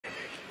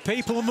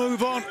People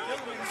move on.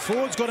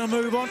 Ford's got to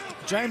move on.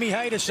 Jamie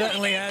Hayter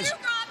certainly has.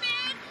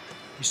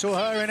 You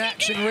saw her in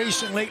action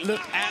recently.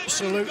 Looked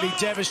absolutely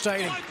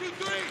devastating.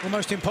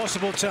 Almost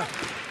impossible to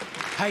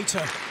hate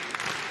her.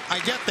 I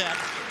get that.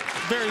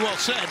 Very well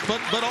said.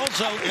 But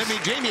also, I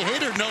mean, Jamie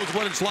Hayter knows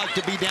what it's like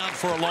to be down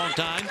for a long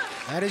time.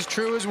 That is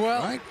true as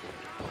well. Right.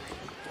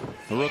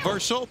 A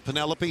reversal.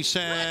 Penelope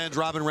sends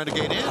Robin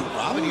Renegade in.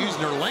 Robin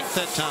using her length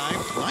that time.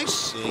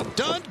 Nicely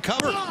done.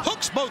 Cover.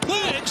 Hooks both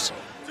legs.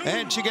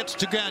 And she gets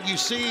to ground. You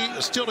see,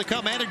 still to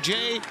come, Anna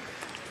Jay.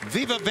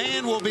 Viva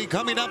Van will be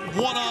coming up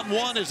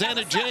one-on-one as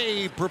Anna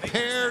Jay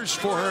prepares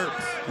for her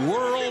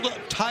world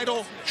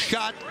title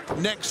shot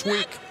next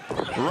week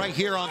right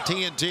here on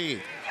TNT.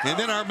 And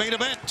then our main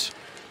event,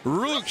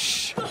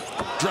 Rush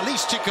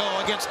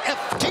Dralistico against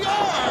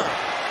FTR.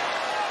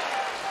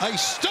 A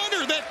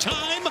stunner that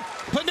time.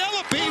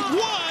 Penelope,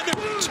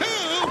 1,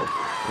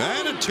 2,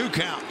 and a 2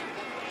 count.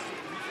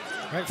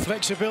 Great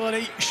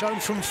flexibility shown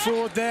from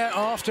Ford there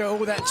after all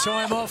that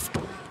time off.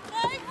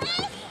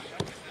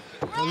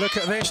 Well, look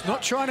at this,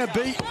 not trying to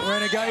beat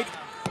Renegade,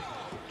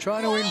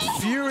 trying to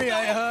infuriate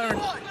her,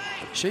 and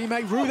she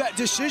may rue that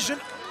decision.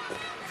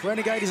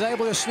 Renegade is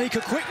able to sneak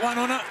a quick one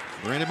on her.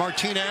 Randy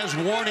Martinez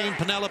warning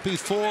Penelope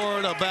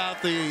Ford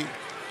about the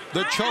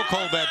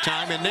chokehold that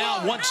time, and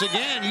now once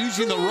again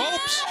using the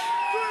ropes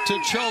to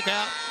choke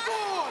out.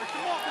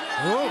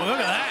 Oh, look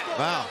at that.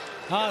 Wow.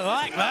 I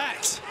like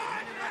that.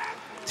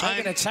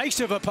 Taking a taste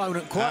of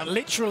opponent, quite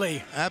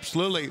literally.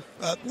 Absolutely.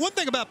 One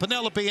thing about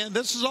Penelope, and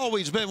this has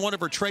always been one of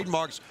her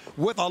trademarks,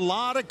 with a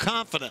lot of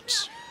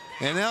confidence.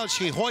 And now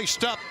she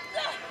hoists up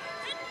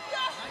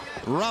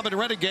Robin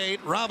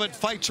Renegade. Robin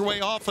fights her way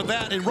off of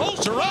that and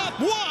rolls her up.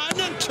 1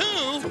 and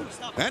 2,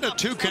 and a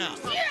 2 count.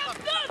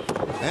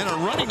 And a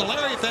running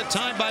lariat that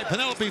time by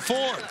Penelope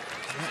Ford.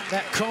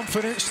 That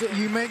confidence that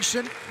you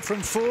mentioned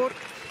from Ford.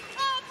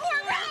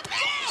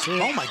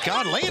 Oh my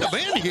God, laying a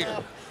band here.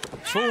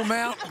 Full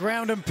mount,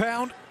 ground and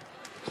pound.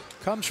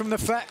 Comes from the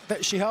fact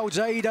that she holds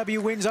AEW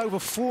wins over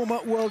former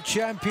world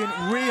champion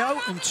Rio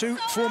and 2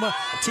 former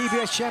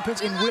TBS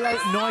champions in Willow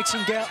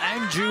Nightingale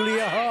and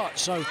Julia Hart.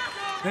 So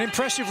an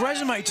impressive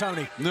resume,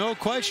 Tony. No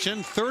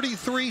question.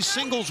 33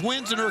 singles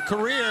wins in her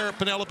career,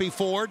 Penelope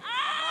Ford.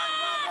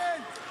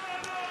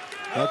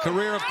 A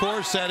career, of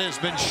course, that has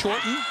been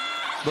shortened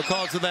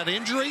because of that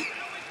injury.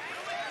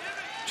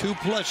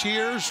 2+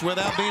 years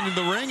without being in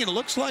the ring, and it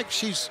looks like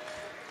she's,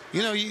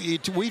 you know,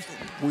 we've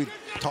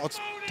talked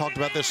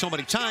about this so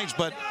many times,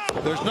 but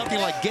there's nothing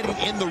like getting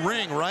in the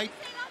ring, right?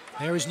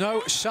 There is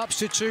no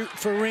substitute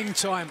for ring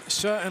time.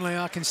 Certainly,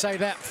 I can say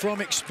that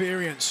from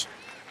experience.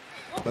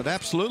 But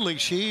absolutely,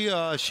 she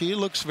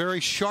looks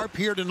very sharp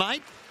here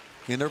tonight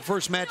in her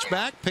first match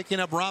back, picking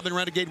up Robin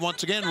Renegade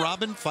once again.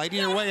 Robin fighting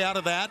her way out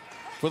of that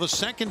for the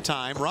second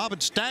time. Robin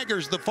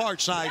staggers the far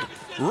side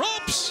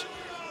ropes,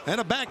 and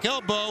a back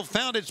elbow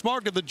found its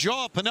mark at the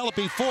jaw.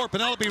 Penelope Ford.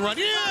 Penelope run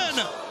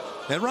in,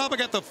 and Robin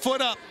got the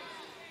foot up.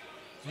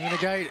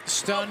 Renegade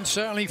stunned,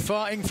 certainly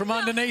fighting from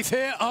underneath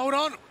here. Hold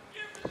on.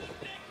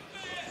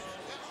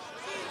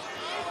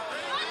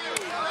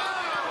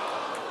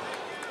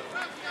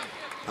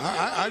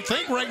 I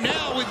think right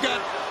now we've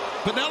got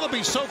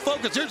Penelope so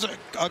focused. There's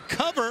a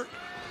cover.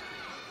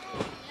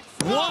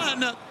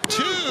 1,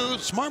 2.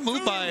 Smart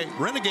move by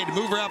Renegade to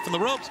move her out from the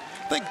ropes.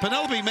 I think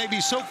Penelope may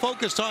be so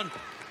focused on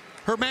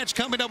her match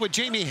coming up with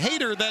Jamie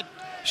Hayter that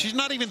she's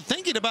not even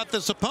thinking about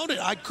this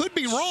opponent. I could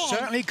be wrong.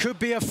 Certainly could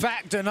be a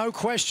factor, no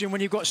question, when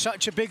you've got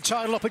such a big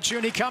title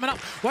opportunity coming up.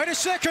 Wait a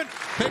second.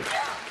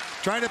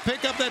 Trying to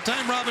pick up that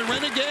time, Robin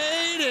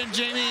Renegade, and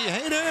Jamie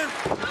Hayter.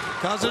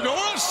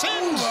 Cazadora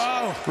sends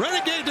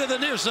Renegade to the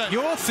near side.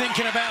 You're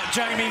thinking about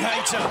Jamie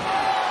Hayter.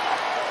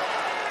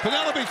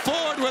 Penelope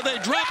Ford with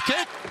a drop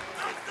kick.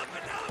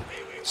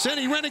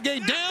 Sending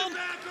Renegade down.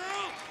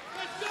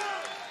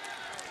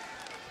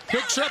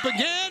 Picks up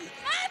again.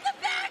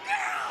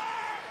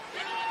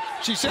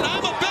 She said, I'm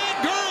a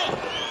bad girl.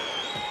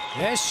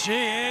 Yes, she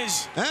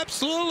is.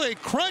 Absolutely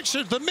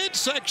crunches the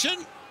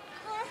midsection.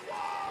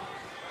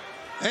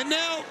 And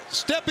now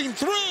stepping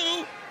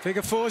through.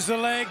 Figure fours the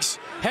legs.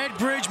 Head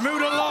bridge,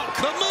 Muda lock.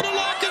 The Muda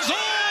lock is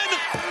on.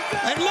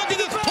 And look at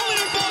this,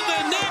 pulling above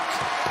the neck.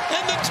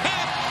 And the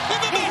tap.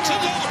 And the match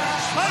is over.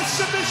 By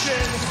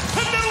submission,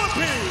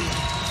 Penelope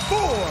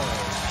Ford.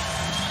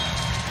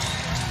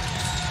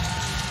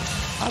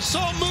 I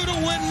saw Muda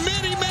win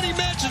many, many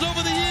matches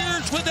over the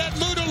years with that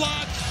Muda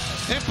lock.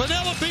 And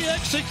Penelope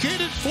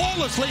executed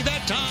flawlessly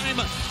that time.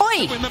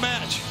 Oi. To win the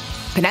match.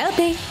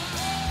 Penelope.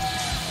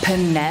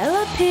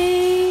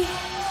 Penelope.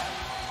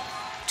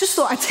 Just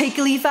thought I'd take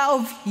a leaf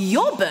out of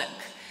your book.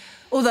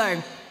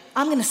 Although,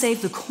 I'm going to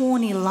save the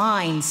corny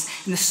lines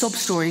and the sob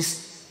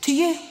stories to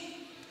you.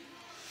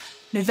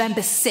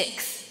 November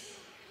 6th,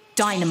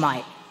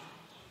 Dynamite.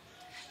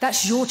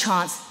 That's your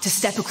chance to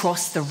step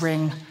across the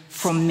ring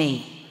from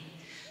me.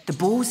 The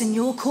ball's in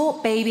your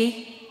court,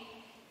 baby.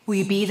 Will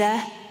you be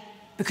there?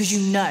 Because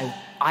you know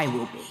I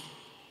will be.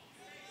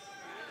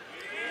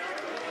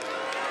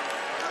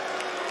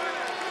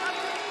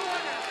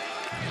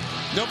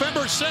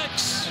 November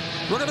 6th,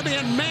 We're going to be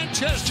in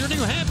Manchester,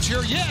 New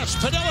Hampshire. Yes,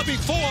 Penelope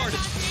Ford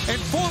and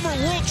former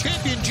world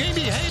champion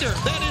Jamie Hayter.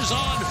 That is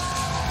on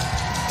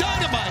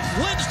Dynamite,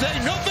 Wednesday,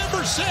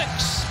 November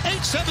 6th,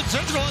 8/7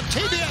 Central on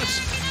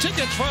TBS.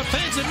 Tickets for our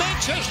fans in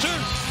Manchester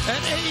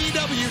at AEWTIX.com.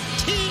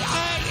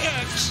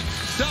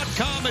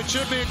 It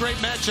should be a great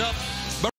matchup.